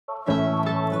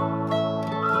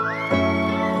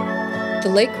The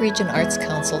Lake Region Arts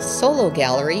Council Solo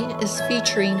Gallery is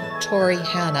featuring Torri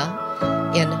Hanna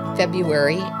in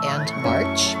February and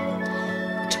March.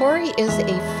 Torri is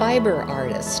a fiber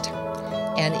artist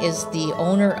and is the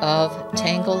owner of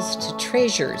Tangles to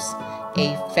Treasures,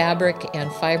 a fabric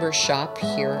and fiber shop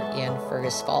here in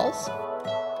Fergus Falls.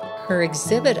 Her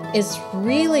exhibit is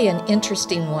really an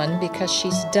interesting one because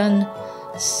she's done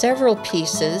several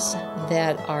pieces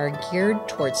that are geared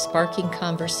towards sparking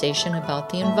conversation about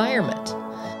the environment.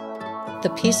 The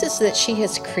pieces that she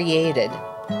has created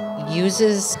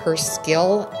uses her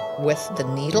skill with the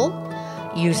needle,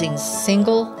 using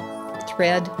single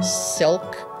thread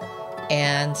silk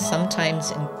and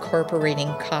sometimes incorporating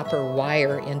copper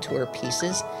wire into her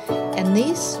pieces. And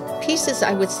these pieces,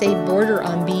 I would say, border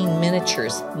on being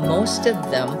miniatures. Most of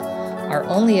them are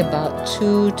only about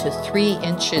 2 to 3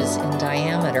 inches in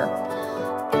diameter.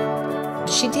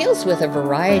 She deals with a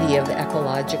variety of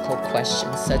ecological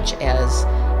questions such as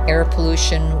air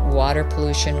pollution, water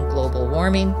pollution, global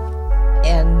warming,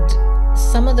 and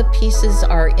some of the pieces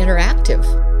are interactive.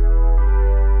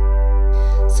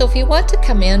 So if you want to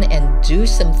come in and do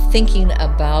some thinking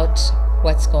about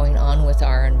what's going on with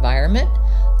our environment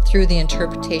through the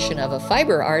interpretation of a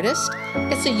fiber artist,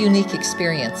 it's a unique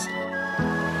experience.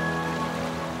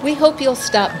 We hope you'll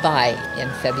stop by in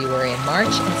February and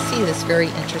March and see this very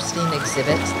interesting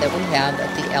exhibit that we have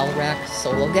at the LRAC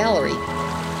Solo Gallery.